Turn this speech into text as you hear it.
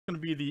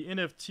going to be the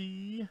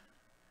NFT.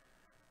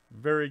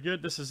 Very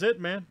good. This is it,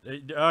 man.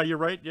 You're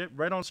right. Yeah,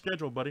 right on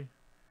schedule, buddy.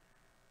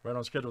 Right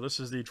on schedule. This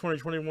is the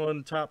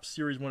 2021 Top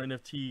Series 1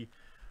 NFT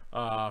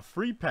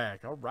free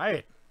pack. All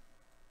right.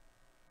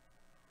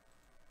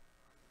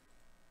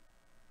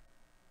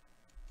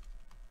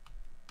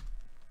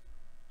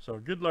 So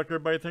good luck,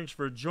 everybody. Thanks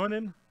for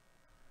joining.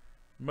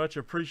 Much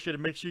appreciated.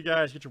 Make sure you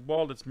guys get your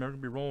wallets, man. We're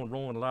going to be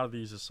rolling a lot of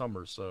these this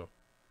summer, so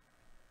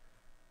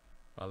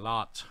a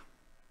lot.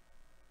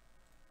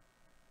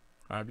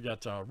 All right, we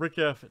got Rick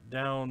F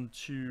down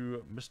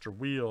to Mr.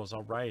 Wheels.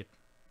 All right.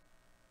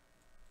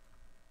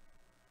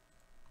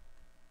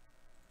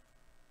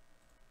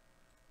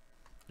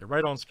 You're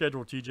right on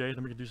schedule, TJ.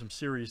 Then we can do some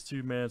series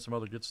too, man. Some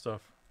other good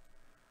stuff.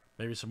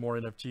 Maybe some more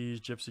NFTs.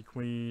 Gypsy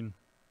Queen.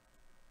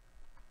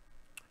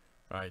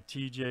 All right,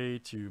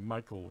 TJ to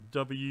Michael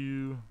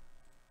W.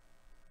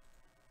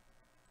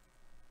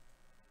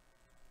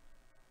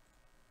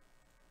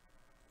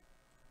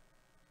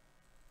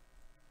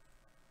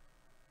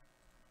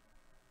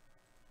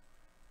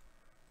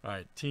 All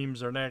right,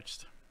 teams are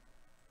next.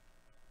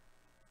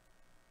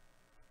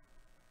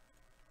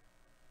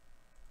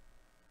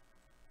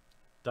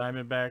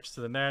 Diamondbacks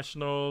to the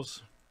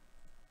Nationals.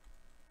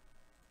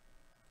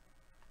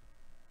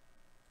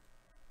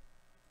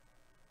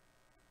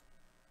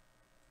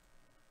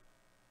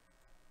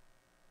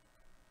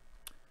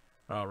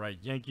 All right,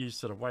 Yankees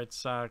to the White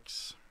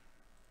Sox.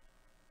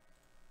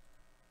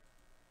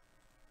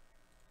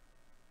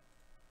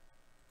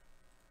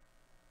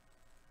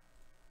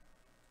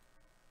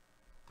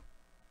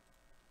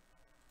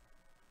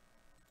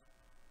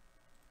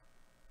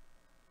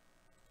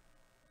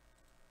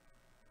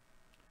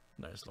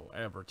 Nice little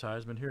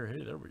advertisement here.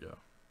 Hey, there we go.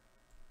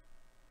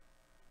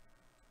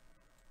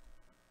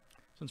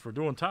 Since we're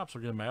doing tops,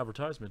 we'll give them an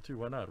advertisement too.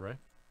 Why not, right?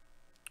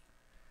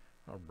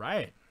 All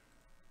right.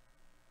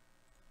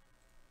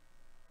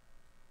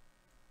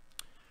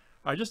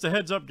 All right, just a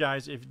heads up,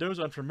 guys. If those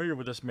unfamiliar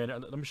with this, man,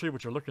 let me show you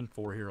what you're looking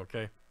for here,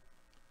 okay?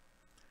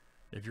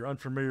 If you're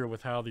unfamiliar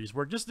with how these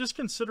work, just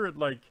consider it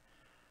like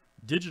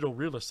digital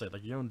real estate,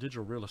 like you own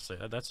digital real estate.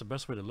 That's the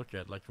best way to look at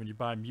it. Like when you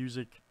buy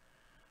music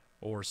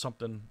or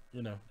something,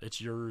 you know,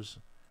 it's yours.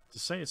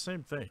 It's the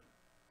same thing.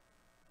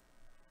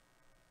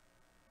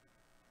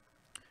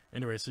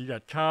 Anyway, so you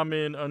got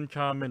common,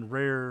 uncommon,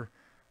 rare.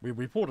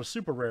 We pulled a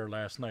super rare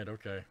last night,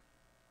 okay.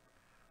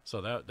 So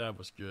that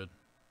was good.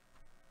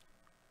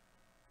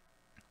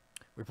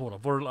 We pulled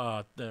a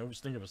I was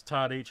thinking it was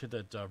Todd H. hit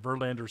that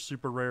Verlander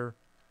super rare.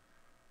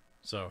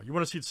 So you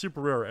want to see the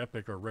super rare or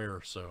epic or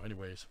rare. So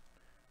anyways,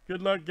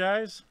 good luck,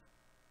 guys.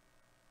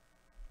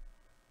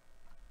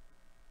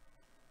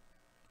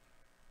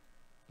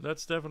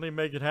 Let's definitely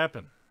make it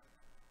happen.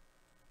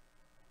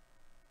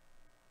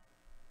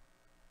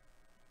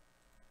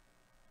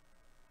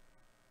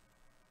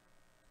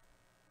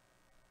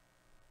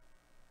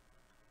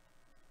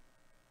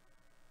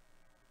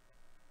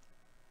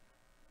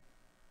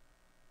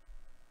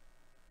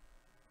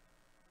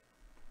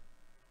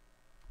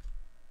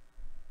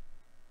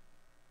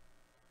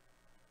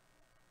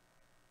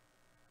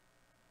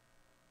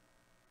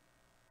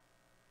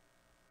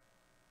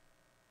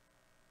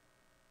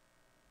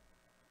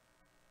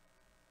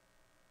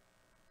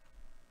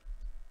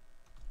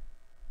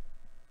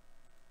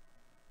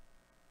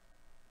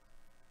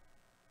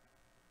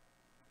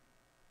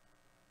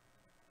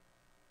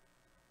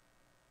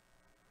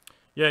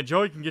 Yeah,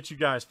 Joey can get you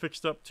guys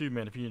fixed up too,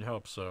 man, if you need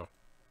help, so.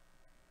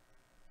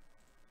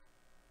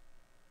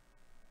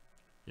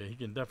 Yeah, he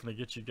can definitely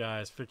get you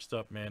guys fixed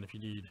up, man, if you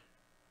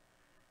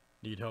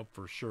need help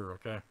for sure,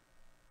 okay?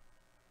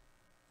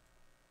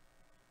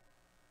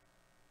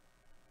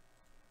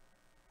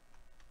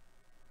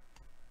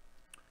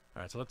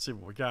 All right, so let's see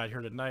what we got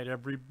here tonight,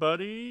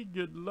 everybody.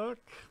 Good luck.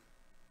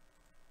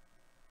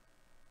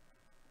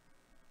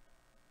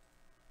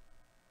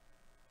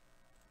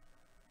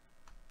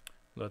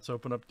 Let's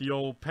open up the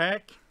old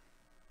pack.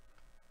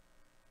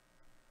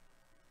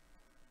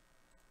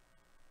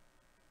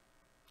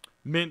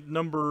 Mint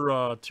number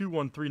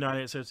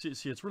 21398. So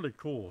see, it's really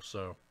cool.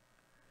 So,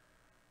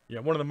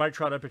 yeah, one of the Mike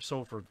Trout Epics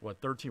sold for, what,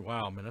 13?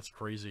 Wow, man, that's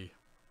crazy.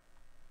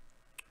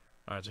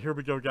 All right, so here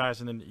we go, guys.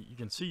 And then you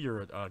can see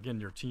your, again,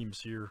 your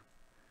teams here.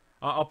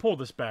 I'll pull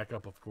this back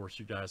up, of course,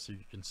 you guys, so you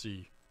can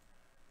see.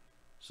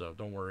 So,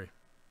 don't worry.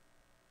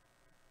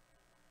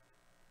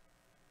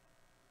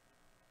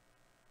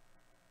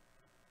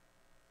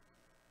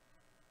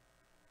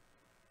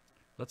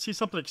 Let's see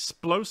something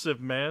explosive,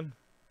 man.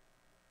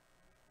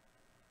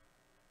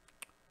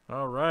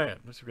 All right,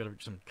 let's see. We got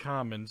some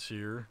commons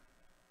here.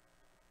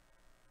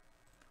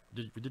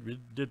 We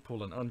did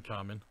pull an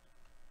uncommon.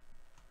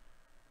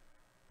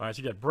 All right,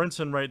 so you got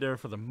Brinson right there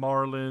for the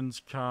Marlins,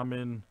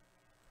 common.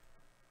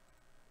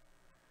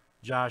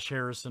 Josh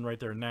Harrison right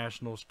there,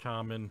 Nationals,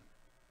 common.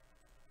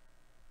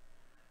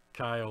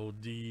 Kyle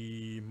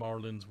D.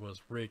 Marlins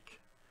was Rick.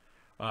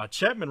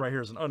 Chapman right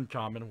here is an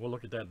uncommon. We'll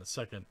look at that in a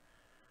second.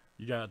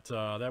 You got,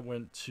 that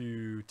went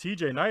to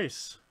TJ.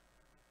 Nice.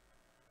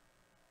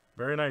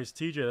 Very nice,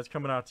 TJ. That's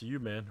coming out to you,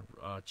 man.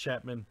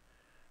 Chapman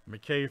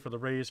McKay for the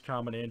Rays,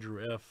 common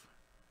Andrew F.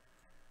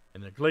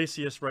 And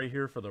Iglesias right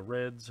here for the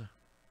Reds.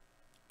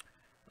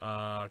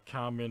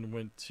 Common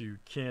went to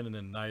Ken and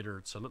then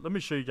Neidert. So let me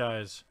show you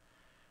guys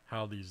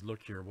how these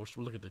look here. We'll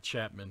look at the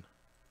Chapman.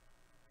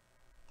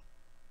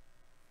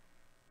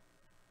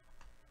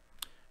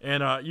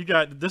 And you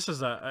got, this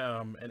is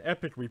an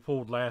epic we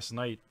pulled last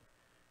night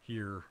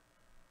here,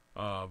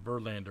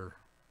 Verlander,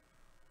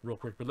 real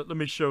quick. But let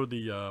me show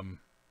the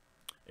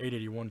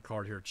 881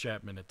 card here,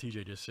 Chapman, that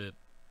TJ just hit.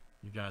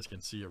 You guys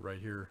can see it right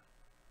here.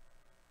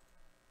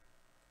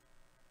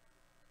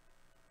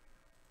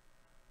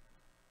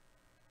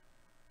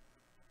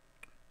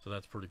 So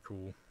that's pretty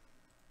cool.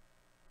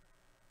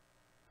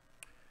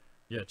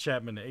 Yeah,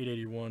 Chapman, the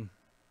 881.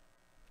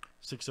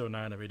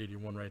 609 of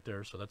 881 right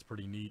there. So that's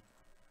pretty neat.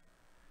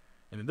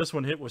 And then this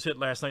one was hit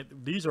last night.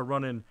 These are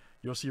running,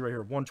 you'll see right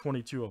here,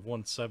 122 of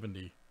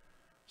 170.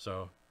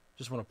 So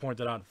just want to point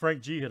that out.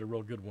 Frank G hit a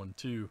real good one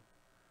too.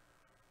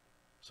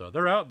 So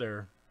they're out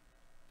there.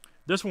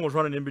 This one was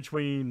running in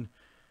between,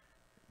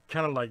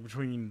 kind of like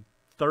between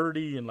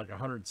 30 and like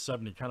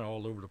 170, kind of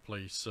all over the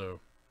place. So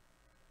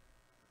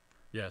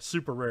yeah,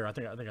 super rare. I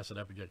think I said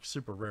epic.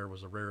 Super rare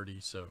was a rarity.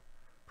 So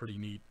pretty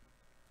neat.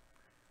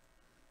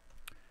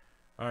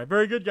 All right,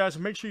 very good, guys. So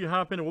make sure you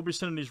hop in, and we'll be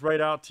sending these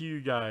right out to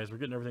you guys. We're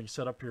getting everything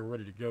set up here,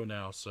 ready to go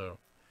now. So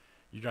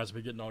you guys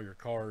will be getting all your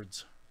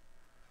cards.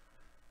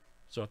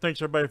 So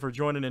thanks, everybody, for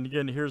joining. And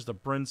again, here's the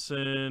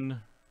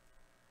Brinson.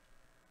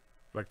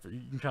 Like,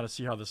 you can kind of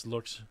see how this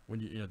looks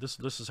when you know this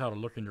is how to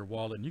look in your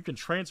wallet. And you can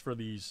transfer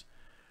these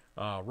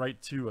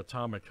right to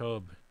Atomic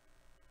Hub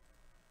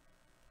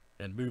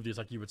and move these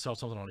like you would sell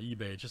something on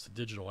eBay. It's just a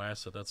digital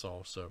asset, that's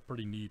all. So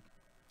pretty neat.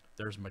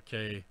 There's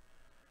McKay,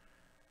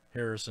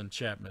 Harrison,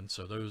 Chapman.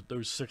 So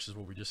those six is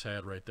what we just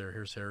had right there.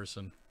 Here's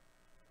Harrison.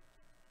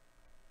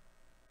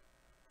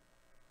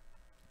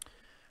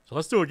 So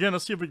let's do it again.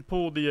 Let's see if we can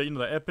pull the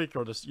the epic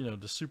or the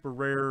the super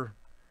rare,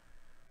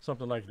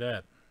 something like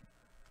that.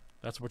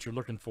 That's what you're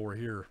looking for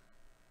here.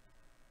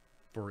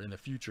 For in the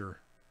future,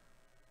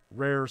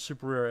 rare,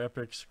 super rare,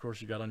 epics. Of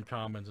course, you got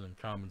uncommons and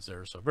commons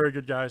there. So very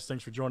good, guys.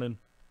 Thanks for joining.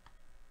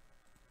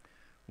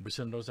 We'll be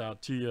sending those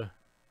out to you.